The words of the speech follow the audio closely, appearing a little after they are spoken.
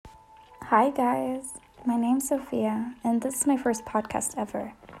Hi guys, my name's Sophia, and this is my first podcast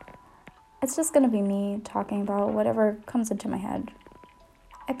ever. It's just gonna be me talking about whatever comes into my head.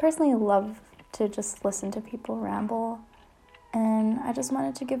 I personally love to just listen to people ramble, and I just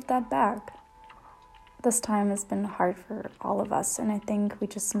wanted to give that back. This time has been hard for all of us, and I think we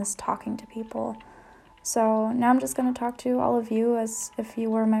just miss talking to people. So now I'm just gonna talk to all of you as if you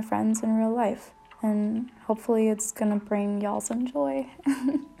were my friends in real life, and hopefully it's gonna bring y'all some joy.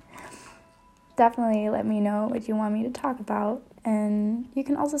 Definitely let me know what you want me to talk about, and you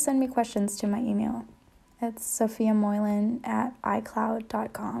can also send me questions to my email. It's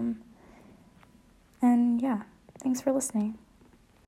sophiamoylan@icloud.com. And yeah, thanks for listening.